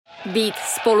Být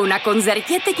spolu na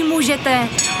koncertě teď můžete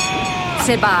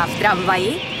třeba v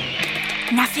tramvaji,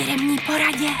 na firemní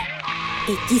poradě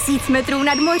i 1000 metrů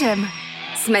nad mořem.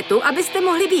 Jsme tu, abyste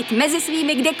mohli být mezi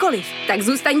svými kdekoliv. Tak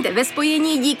zůstaňte ve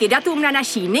spojení díky datům na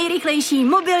naší nejrychlejší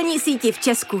mobilní síti v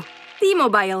Česku.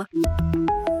 T-Mobile.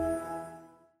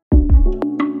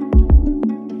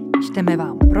 Čteme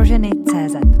vám pro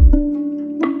ženy.cz.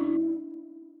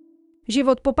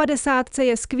 Život po padesátce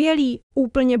je skvělý,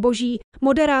 úplně boží.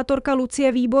 Moderátorka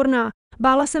Lucie Výborná.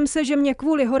 Bála jsem se, že mě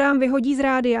kvůli horám vyhodí z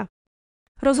rádia.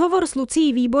 Rozhovor s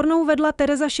Lucií Výbornou vedla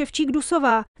Tereza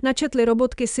Ševčík-Dusová, načetly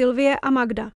robotky Sylvie a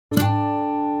Magda.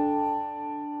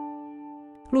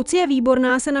 Lucie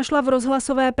Výborná se našla v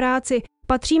rozhlasové práci,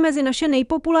 patří mezi naše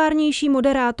nejpopulárnější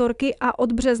moderátorky a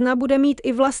od března bude mít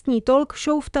i vlastní talk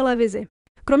show v televizi.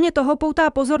 Kromě toho poutá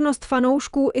pozornost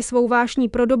fanoušků i svou vášní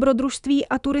pro dobrodružství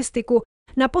a turistiku.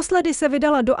 Naposledy se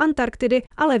vydala do Antarktidy,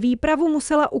 ale výpravu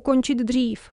musela ukončit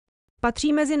dřív.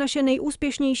 Patří mezi naše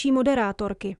nejúspěšnější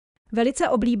moderátorky. Velice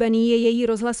oblíbený je její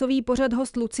rozhlasový pořad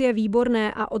Host Lucie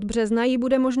Výborné a od března ji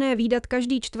bude možné vídat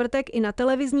každý čtvrtek i na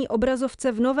televizní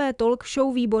obrazovce v nové talk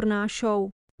show Výborná show.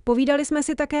 Povídali jsme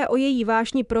si také o její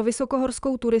vášni pro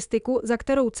vysokohorskou turistiku, za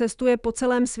kterou cestuje po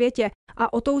celém světě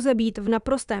a o touze být v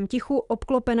naprostém tichu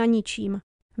obklopena ničím.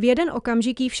 V jeden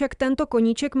okamžik jí však tento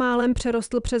koníček málem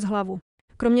přerostl přes hlavu.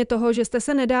 Kromě toho, že jste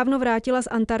se nedávno vrátila z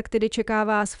Antarktidy, čeká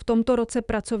vás v tomto roce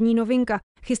pracovní novinka.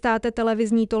 Chystáte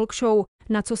televizní talk show.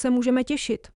 Na co se můžeme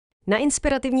těšit? Na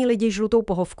inspirativní lidi žlutou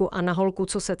pohovku a na holku,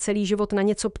 co se celý život na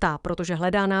něco ptá, protože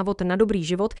hledá návod na dobrý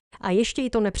život a ještě jí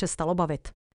to nepřestalo bavit.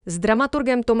 S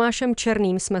dramaturgem Tomášem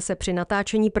Černým jsme se při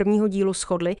natáčení prvního dílu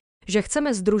shodli, že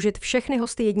chceme sdružit všechny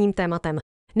hosty jedním tématem.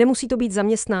 Nemusí to být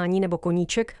zaměstnání nebo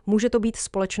koníček, může to být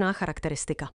společná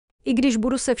charakteristika. I když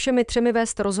budu se všemi třemi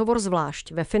vést rozhovor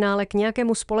zvlášť, ve finále k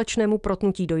nějakému společnému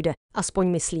protnutí dojde,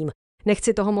 aspoň myslím.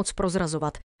 Nechci toho moc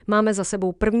prozrazovat. Máme za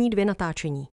sebou první 2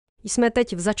 natáčení. Jsme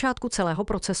teď v začátku celého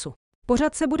procesu.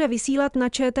 Pořad se bude vysílat na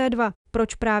ČT2.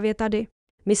 Proč právě tady?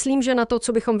 Myslím, že na to,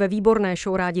 co bychom ve Výborné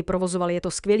show rádi provozovali, je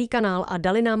to skvělý kanál a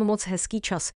dali nám moc hezký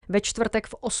čas. Ve čtvrtek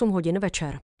v 8 hodin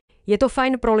večer. Je to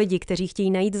fajn pro lidi, kteří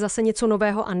chtějí najít zase něco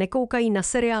nového a nekoukají na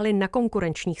seriály na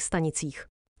konkurenčních stanicích.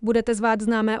 Budete zvát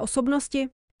známé osobnosti?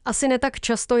 Asi ne tak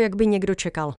často, jak by někdo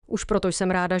čekal. Už proto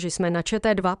jsem ráda, že jsme na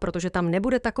ČT2, protože tam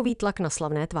nebude takový tlak na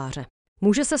slavné tváře.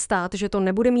 Může se stát, že to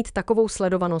nebude mít takovou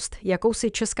sledovanost, jakou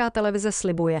si Česká televize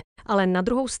slibuje, ale na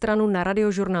druhou stranu na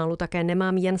Radiožurnálu také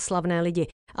nemám jen slavné lidi,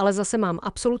 ale zase mám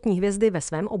absolutní hvězdy ve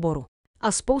svém oboru.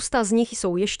 A spousta z nich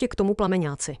jsou ještě k tomu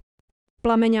plameňáci.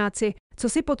 Plameňáci, co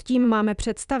si pod tím máme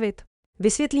představit?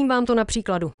 Vysvětlím vám to na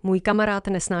příkladu. Můj kamarád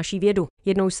nesnáší vědu.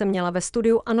 Jednou jsem měla ve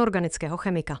studiu anorganického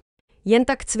chemika. Jen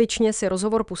tak cvičně si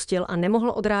rozhovor pustil a nemohl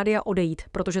od rádia odejít,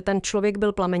 protože ten člověk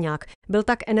byl plameňák. Byl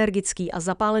tak energický a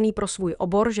zapálený pro svůj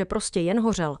obor, že prostě jen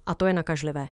hořel, a to je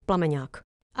nakažlivé. Plameňák.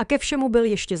 A ke všemu byl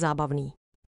ještě zábavný.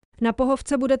 Na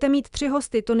pohovce budete mít 3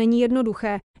 hosty, to není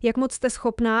jednoduché. Jak moc jste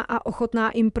schopná a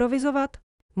ochotná improvizovat?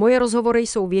 Moje rozhovory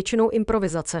jsou většinou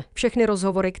improvizace. Všechny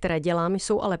rozhovory, které dělám,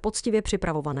 jsou ale poctivě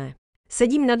připravované.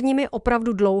 Sedím nad nimi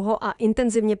opravdu dlouho a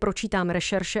intenzivně pročítám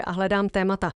rešerše a hledám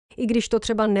témata, i když to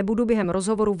třeba nebudu během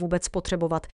rozhovoru vůbec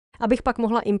potřebovat. Abych pak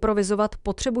mohla improvizovat,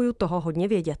 potřebuju toho hodně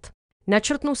vědět.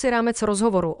 Načrtnu si rámec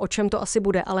rozhovoru, o čem to asi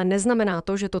bude, ale neznamená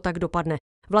to, že to tak dopadne.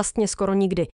 Vlastně skoro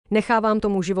nikdy. Nechávám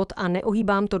tomu život a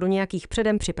neohýbám to do nějakých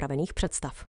předem připravených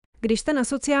představ. Když jste na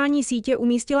sociální sítě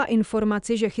umístila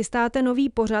informaci, že chystáte nový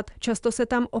pořad, často se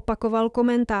tam opakoval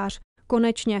komentář.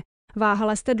 Konečně.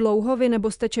 Váhala jste dlouho vy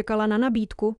nebo jste čekala na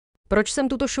nabídku? Proč jsem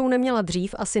tuto show neměla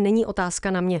dřív, asi není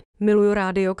otázka na mě. Miluju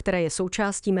rádio, které je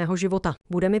součástí mého života.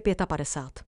 Bude mi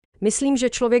 55. Myslím, že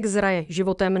člověk zraje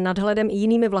životem, nadhledem i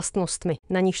jinými vlastnostmi,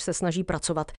 na nichž se snaží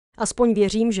pracovat. Aspoň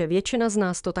věřím, že většina z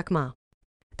nás to tak má.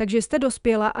 Takže jste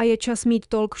dospěla a je čas mít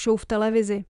talk show v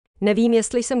televizi. Nevím,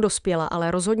 jestli jsem dospěla,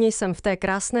 ale rozhodně jsem v té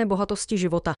krásné bohatosti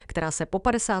života, která se po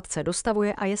 50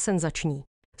 dostavuje a je senzační.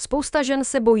 Spousta žen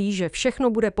se bojí, že všechno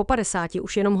bude po 50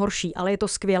 už jenom horší, ale je to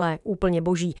skvělé, úplně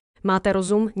boží. Máte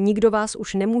rozum, nikdo vás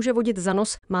už nemůže vodit za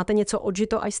nos, máte něco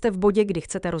odžito a jste v bodě, kdy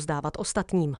chcete rozdávat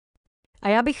ostatním. A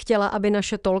já bych chtěla, aby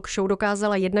naše talk show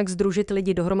dokázala jednak sdružit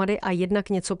lidi dohromady a jednak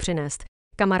něco přinést.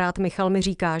 Kamarád Michal mi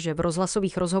říká, že v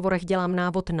rozhlasových rozhovorech dělám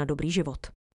návod na dobrý život.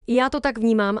 I já to tak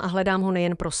vnímám a hledám ho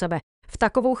nejen pro sebe. V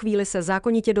takovou chvíli se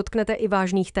zákonitě dotknete i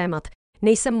vážných témat.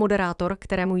 Nejsem moderátor,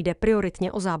 kterému jde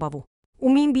prioritně o zábavu.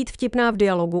 Umím být vtipná v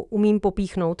dialogu, umím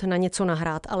popíchnout, na něco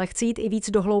nahrát, ale chci jít i víc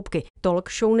do hloubky.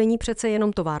 Talk show není přece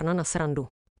jenom továrna na srandu.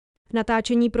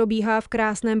 Natáčení probíhá v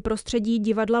krásném prostředí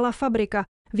divadla La Fabrika.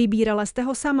 Vybírala jste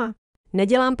ho sama?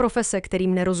 Nedělám profese,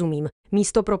 kterým nerozumím.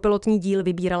 Místo pro pilotní díl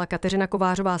vybírala Kateřina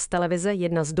Kovářová z televize,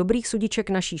 jedna z dobrých sudiček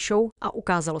naší show, a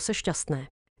ukázalo se šťastné.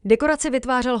 Dekoraci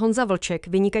vytvářel Honza Vlček,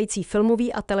 vynikající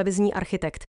filmový a televizní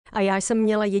architekt. A já jsem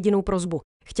měla jedinou prosbu.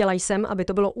 Chtěla jsem, aby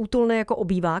to bylo útulné jako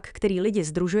obývák, který lidi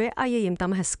sdružuje a je jim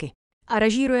tam hezky. A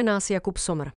režíruje nás Jakub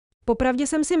Somr. Popravdě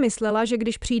jsem si myslela, že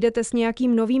když přijdete s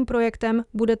nějakým novým projektem,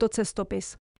 bude to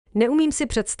cestopis. Neumím si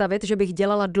představit, že bych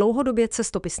dělala dlouhodobě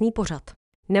cestopisný pořad.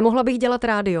 Nemohla bych dělat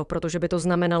rádio, protože by to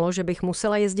znamenalo, že bych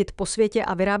musela jezdit po světě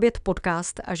a vyrábět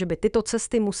podcast a že by tyto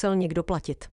cesty musel někdo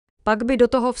platit. Pak by do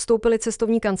toho vstoupily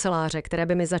cestovní kanceláře, které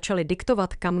by mi začaly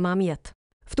diktovat, kam mám jet.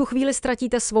 V tu chvíli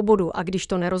ztratíte svobodu a když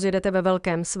to nerozjedete ve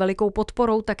velkém s velikou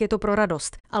podporou, tak je to pro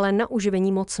radost, ale na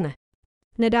uživení moc ne.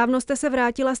 Nedávno jste se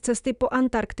vrátila z cesty po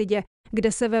Antarktidě,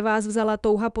 kde se ve vás vzala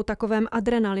touha po takovém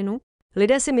adrenalinu?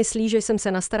 Lidé si myslí, že jsem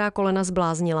se na stará kolena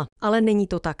zbláznila, ale není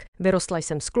to tak. Vyrostla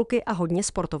jsem z kluky a hodně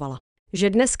sportovala. Že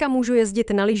dneska můžu jezdit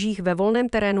na lyžích ve volném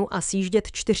terénu a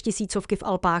sjíždět 4000 v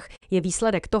Alpách, je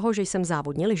výsledek toho, že jsem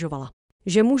závodně lyžovala.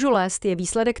 Že můžu lézt, je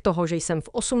výsledek toho, že jsem v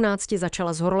 18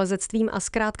 začala s horolezectvím a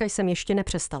zkrátka jsem ještě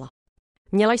nepřestala.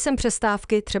 Měla jsem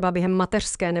přestávky třeba během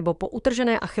mateřské nebo po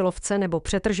utržené achilovce nebo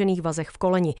přetržených vazech v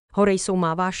koleni. Hory jsou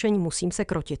má vášeň, musím se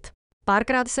krotit.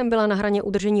 Párkrát jsem byla na hraně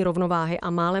udržení rovnováhy a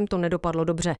málem to nedopadlo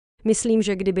dobře. Myslím,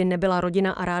 že kdyby nebyla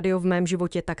rodina a rádio v mém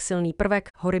životě tak silný prvek,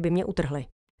 hory by mě utrhly.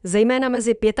 Zejména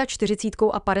mezi 45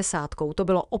 a 50 to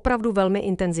bylo opravdu velmi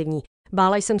intenzivní.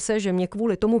 Bála jsem se, že mě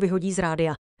kvůli tomu vyhodí z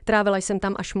rádia. Trávila jsem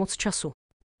tam až moc času.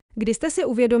 Kdy jste si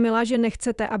uvědomila, že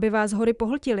nechcete, aby vás hory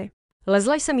pohltily?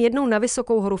 Lezla jsem jednou na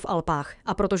vysokou horu v Alpách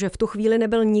a protože v tu chvíli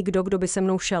nebyl nikdo, kdo by se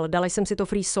mnou šel, dala jsem si to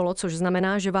free solo, což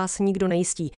znamená, že vás nikdo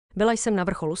nejistí. Byla jsem na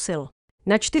vrcholu sil.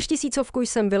 Na 4000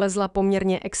 jsem vylezla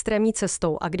poměrně extrémní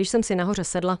cestou a když jsem si nahoře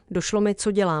sedla, došlo mi,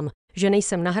 co dělám, že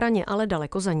nejsem na hraně, ale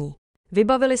daleko za ní.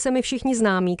 Vybavili se mi všichni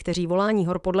známí, kteří volání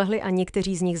hor podlehli a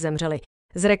někteří z nich zemřeli.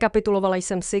 Zrekapitulovala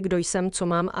jsem si, kdo jsem, co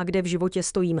mám a kde v životě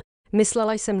stojím.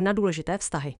 Myslela jsem na důležité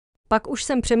vztahy. Pak už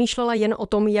jsem přemýšlela jen o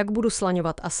tom, jak budu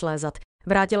slaňovat a slézat.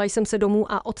 Vrátila jsem se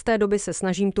domů a od té doby se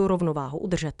snažím tu rovnováhu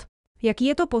udržet. Jaký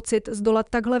je to pocit zdolat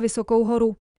takhle vysokou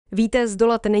horu? Víte,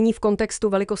 zdolat není v kontextu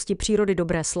velikosti přírody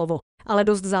dobré slovo, ale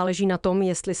dost záleží na tom,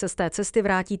 jestli se z té cesty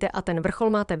vrátíte a ten vrchol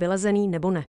máte vylezený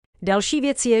nebo ne. Další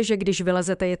věc je, že když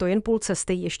vylezete, je to jen půl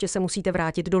cesty, ještě se musíte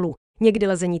vrátit dolů. Někdy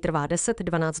lezení trvá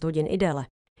 10-12 hodin i déle.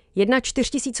 Jedna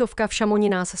 4000 v Šamoni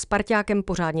nás s parťákem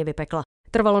pořádně vypekla.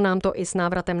 Trvalo nám to i s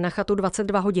návratem na chatu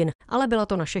 22 hodin, ale byla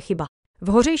to naše chyba. V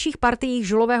hořejších partiích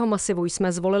žulového masivu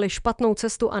jsme zvolili špatnou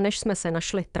cestu a než jsme se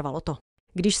našli, trvalo to.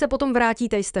 Když se potom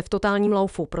vrátíte, jste v totálním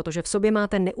laufu, protože v sobě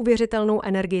máte neuvěřitelnou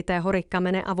energii té hory,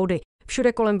 kamene a vody.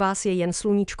 Všude kolem vás je jen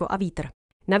sluníčko a vítr.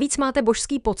 Navíc máte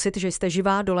božský pocit, že jste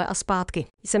živá dole a zpátky.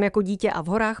 Jsem jako dítě a v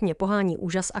horách mě pohání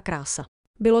úžas a krása.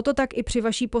 Bylo to tak i při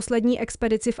vaší poslední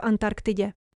expedici v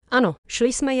Antarktidě? Ano,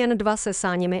 šli jsme jen 2 se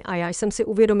sáněmi a já jsem si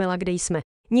uvědomila, kde jsme.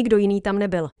 Nikdo jiný tam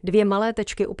nebyl. 2 malé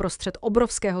tečky uprostřed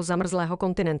obrovského zamrzlého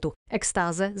kontinentu.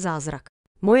 Extáze, zázrak.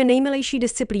 Moje nejmilejší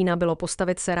disciplína bylo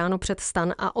postavit se ráno před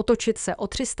stan a otočit se o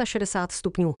 360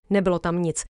 stupňů. Nebylo tam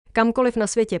nic. Kamkoliv na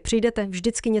světě přijdete,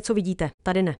 vždycky něco vidíte.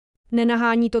 Tady ne.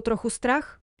 Nenahání to trochu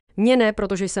strach? Mně ne,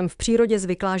 protože jsem v přírodě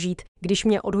zvyklá žít. Když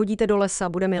mě odhodíte do lesa,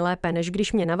 bude mi lépe, než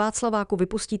když mě na Václaváku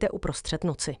vypustíte uprostřed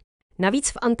noci. Navíc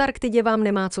v Antarktidě vám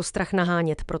nemá co strach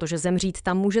nahánět, protože zemřít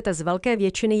tam můžete z velké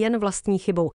většiny jen vlastní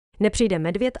chybou. Nepřijde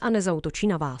medvěd a nezautočí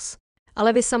na vás.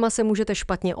 Ale vy sama se můžete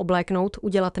špatně obléknout,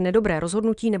 udělat nedobré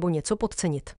rozhodnutí nebo něco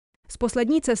podcenit. Z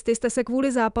poslední cesty jste se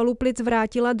kvůli zápalu plic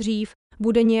vrátila dřív.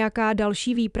 Bude nějaká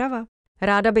další výprava?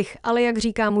 Ráda bych, ale jak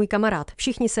říká můj kamarád,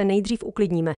 všichni se nejdřív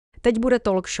uklidníme. Teď bude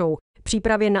talk show.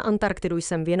 Přípravě na Antarktidu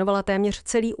jsem věnovala téměř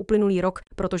celý uplynulý rok,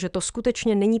 protože to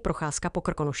skutečně není procházka po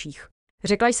Krkonoších.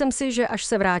 Řekla jsem si, že až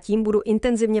se vrátím, budu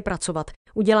intenzivně pracovat.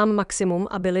 Udělám maximum,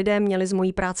 aby lidé měli z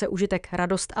mojí práce užitek,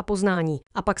 radost a poznání.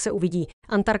 A pak se uvidí.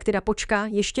 Antarktida počká,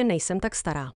 ještě nejsem tak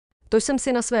stará. To jsem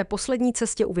si na své poslední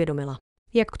cestě uvědomila.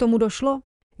 Jak k tomu došlo?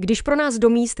 Když pro nás do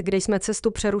míst, kde jsme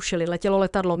cestu přerušili, letělo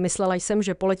letadlo, myslela jsem,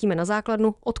 že poletíme na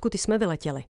základnu, odkud jsme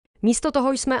vyletěli. Místo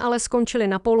toho jsme ale skončili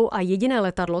na polu a jediné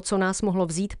letadlo, co nás mohlo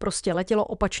vzít, prostě letělo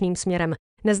opačným směrem.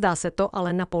 Nezdá se to,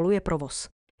 ale na polu je provoz.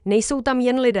 Nejsou tam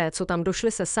jen lidé, co tam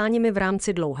došli se sáněmi v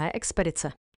rámci dlouhé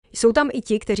expedice. Jsou tam i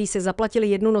ti, kteří si zaplatili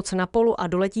 1 noc na polu a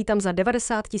doletí tam za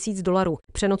 $90 000,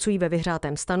 přenocují ve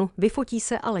vyhřátém stanu, vyfotí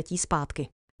se a letí zpátky.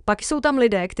 Pak jsou tam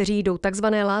lidé, kteří jdou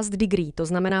takzvané last degree, to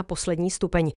znamená poslední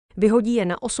stupeň. Vyhodí je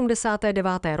na 89.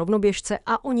 rovnoběžce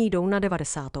a oni jdou na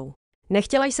 90.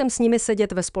 Nechtěla jsem s nimi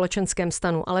sedět ve společenském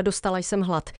stanu, ale dostala jsem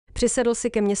hlad. Přisedl si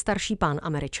ke mně starší pán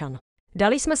Američan.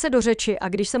 Dali jsme se do řeči a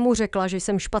když jsem mu řekla, že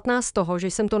jsem špatná z toho, že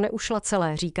jsem to neušla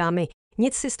celé, říká mi,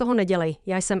 nic si z toho nedělej,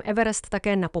 já jsem Everest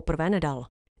také napoprvé nedal.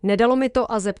 Nedalo mi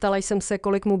to a zeptala jsem se,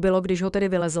 kolik mu bylo, když ho tedy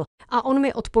vylezl. A on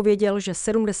mi odpověděl, že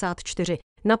 74.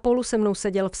 Na polu se mnou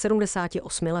seděl v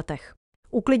 78 letech.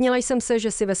 Uklidnila jsem se,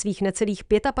 že si ve svých necelých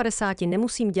 55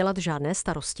 nemusím dělat žádné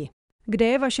starosti. Kde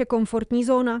je vaše komfortní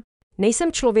zóna?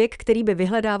 Nejsem člověk, který by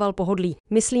vyhledával pohodlí.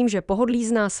 Myslím, že pohodlí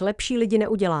z nás lepší lidi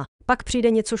neudělá. Pak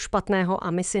přijde něco špatného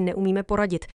a my si neumíme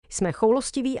poradit. Jsme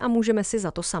choulostiví a můžeme si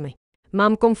za to sami.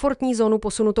 Mám komfortní zónu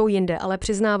posunutou jinde, ale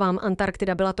přiznávám,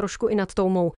 Antarktida byla trošku i nad tou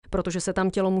mou, protože se tam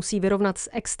tělo musí vyrovnat s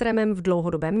extrémem v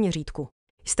dlouhodobém měřítku.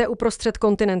 Jste uprostřed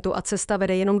kontinentu a cesta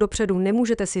vede jenom dopředu,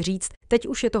 nemůžete si říct, teď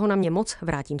už je toho na mě moc,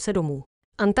 vrátím se domů.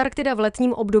 Antarktida v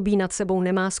letním období nad sebou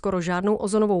nemá skoro žádnou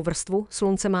ozonovou vrstvu,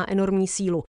 slunce má enormní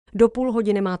sílu. Do půl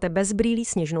hodiny máte bez brýlí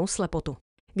sněžnou slepotu.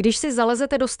 Když si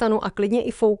zalezete do stanu a klidně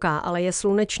i fouká, ale je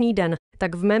slunečný den,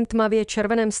 tak v mém tmavě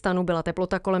červeném stanu byla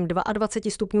teplota kolem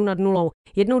 22 stupňů nad nulou,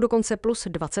 jednou dokonce plus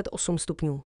 28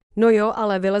 stupňů. No jo,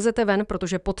 ale vylezete ven,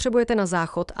 protože potřebujete na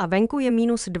záchod a venku je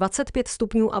minus 25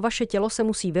 stupňů a vaše tělo se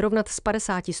musí vyrovnat s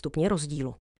 50 stupně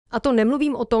rozdílu. A to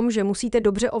nemluvím o tom, že musíte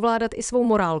dobře ovládat i svou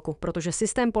morálku, protože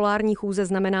systém polární chůze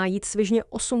znamená jít svižně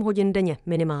 8 hodin denně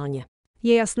minimálně.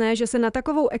 Je jasné, že se na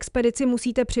takovou expedici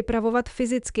musíte připravovat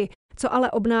fyzicky, co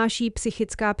ale obnáší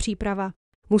psychická příprava.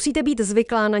 Musíte být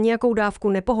zvyklá na nějakou dávku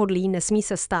nepohodlí, nesmí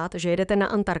se stát, že jedete na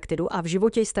Antarktidu a v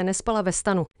životě jste nespala ve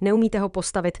stanu, neumíte ho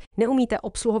postavit, neumíte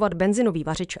obsluhovat benzinový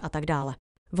vařič a tak dále.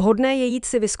 Vhodné je jít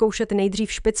si vyzkoušet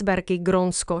nejdřív Špicberky,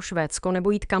 Grónsko, Švédsko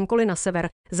nebo jít kamkoliv na sever,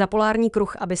 za polární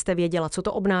kruh, abyste věděla, co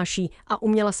to obnáší a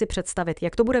uměla si představit,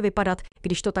 jak to bude vypadat,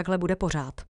 když to takhle bude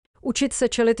pořád. Učit se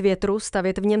čelit větru,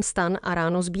 stavět v něm stan a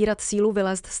ráno sbírat sílu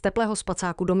vylézt z teplého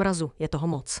spacáku do mrazu, je toho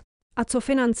moc. A co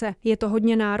finance? Je to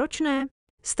hodně náročné?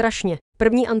 Strašně.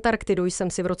 První Antarktidu jsem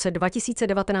si v roce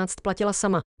 2019 platila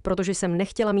sama, protože jsem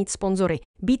nechtěla mít sponzory,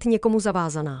 být někomu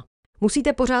zavázaná.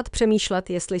 Musíte pořád přemýšlet,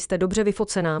 jestli jste dobře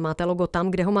vyfocená, máte logo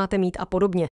tam, kde ho máte mít a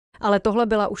podobně. Ale tohle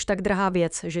byla už tak drahá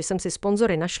věc, že jsem si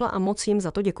sponzory našla a moc jim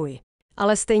za to děkuji.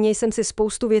 Ale stejně jsem si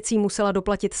spoustu věcí musela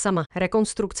doplatit sama.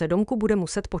 Rekonstrukce domku bude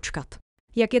muset počkat.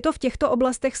 Jak je to v těchto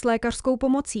oblastech s lékařskou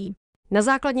pomocí? Na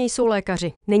základně jsou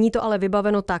lékaři. Není to ale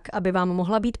vybaveno tak, aby vám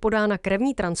mohla být podána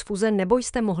krevní transfuze nebo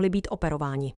jste mohli být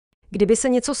operováni. Kdyby se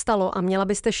něco stalo a měla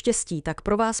byste štěstí, tak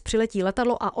pro vás přiletí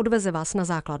letadlo a odveze vás na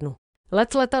základnu.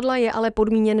 Let letadla je ale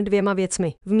podmíněn 2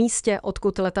 věcmi. V místě,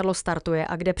 odkud letadlo startuje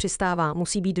a kde přistává,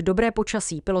 musí být dobré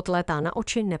počasí, pilot létá na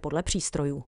oči, ne podle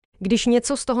přístrojů. Když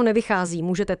něco z toho nevychází,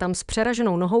 můžete tam s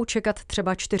přeraženou nohou čekat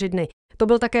třeba 4 dny. To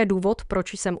byl také důvod,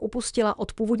 proč jsem upustila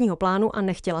od původního plánu a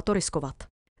nechtěla to riskovat.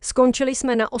 Skončili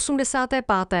jsme na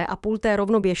 85,5.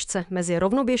 rovnoběžce, mezi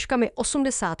rovnoběžkami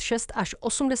 86 až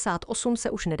 88 se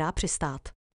už nedá přistát.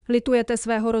 Litujete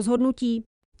svého rozhodnutí?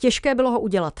 Těžké bylo ho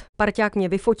udělat. Parťák mě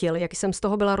vyfotil, jak jsem z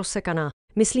toho byla rozsekaná.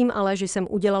 Myslím ale, že jsem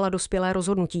udělala dospělé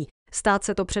rozhodnutí. Stát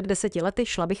se to před 10 lety,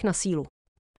 šla bych na sílu.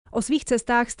 O svých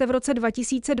cestách jste v roce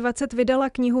 2020 vydala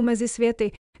knihu Mezi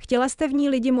světy. Chtěla jste v ní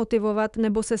lidi motivovat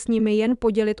nebo se s nimi jen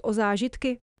podělit o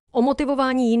zážitky? O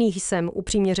motivování jiných jsem,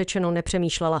 upřímně řečeno,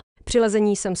 nepřemýšlela. Při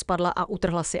lezení jsem spadla a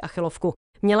utrhla si achilovku.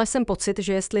 Měla jsem pocit,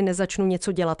 že jestli nezačnu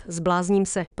něco dělat, zblázním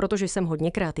se, protože jsem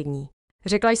hodně kreativní.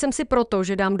 Řekla jsem si proto,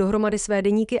 že dám dohromady své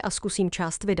deníky a zkusím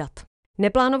část vydat.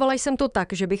 Neplánovala jsem to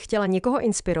tak, že bych chtěla někoho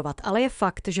inspirovat, ale je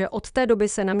fakt, že od té doby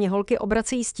se na mě holky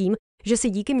obracejí s tím, že si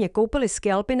díky mně koupily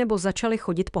skialpy nebo začaly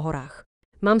chodit po horách.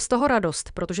 Mám z toho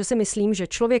radost, protože si myslím, že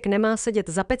člověk nemá sedět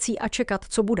za pecí a čekat,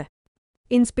 co bude.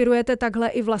 Inspirujete takhle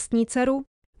i vlastní dceru?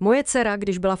 Moje dcera,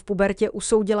 když byla v pubertě,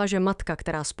 usoudila, že matka,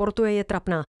 která sportuje, je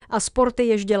trapná a sporty,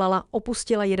 jež dělala,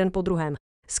 opustila jeden po druhém.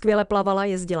 Skvěle plavala,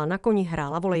 jezdila na koni,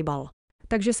 hrála volejbal.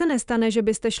 Takže se nestane, že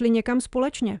byste šli někam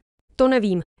společně? To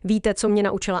nevím. Víte, co mě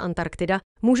naučila Antarktida?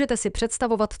 Můžete si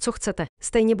představovat, co chcete.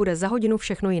 Stejně bude za hodinu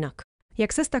všechno jinak.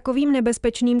 Jak se s takovým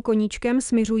nebezpečným koníčkem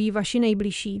smiřují vaši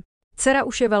nejbližší? Dcera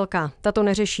už je velká, ta to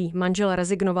neřeší, manžel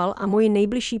rezignoval a moji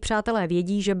nejbližší přátelé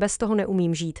vědí, že bez toho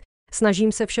neumím žít.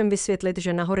 Snažím se všem vysvětlit,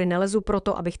 že na hory nelezu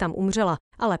proto, abych tam umřela,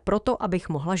 ale proto, abych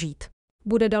mohla žít.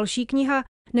 Bude další kniha,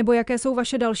 nebo jaké jsou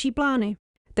vaše další plány?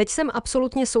 Teď jsem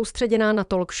absolutně soustředěná na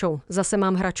talk show. Zase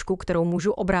mám hračku, kterou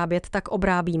můžu obrábět, tak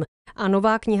obrábím. A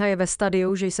nová kniha je ve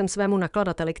stadiu, že jsem svému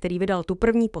nakladateli, který vydal tu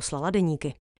první, poslala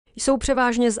deníky. Jsou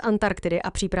převážně z Antarktidy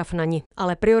a příprav na ni,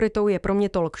 ale prioritou je pro mě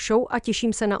talk show a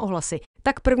těším se na ohlasy.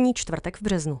 Tak první čtvrtek v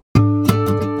březnu.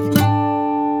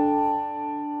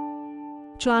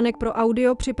 Článek pro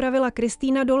audio připravila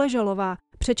Kristýna Doležalová,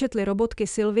 přečetly robotky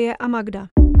Sylvie a Magda.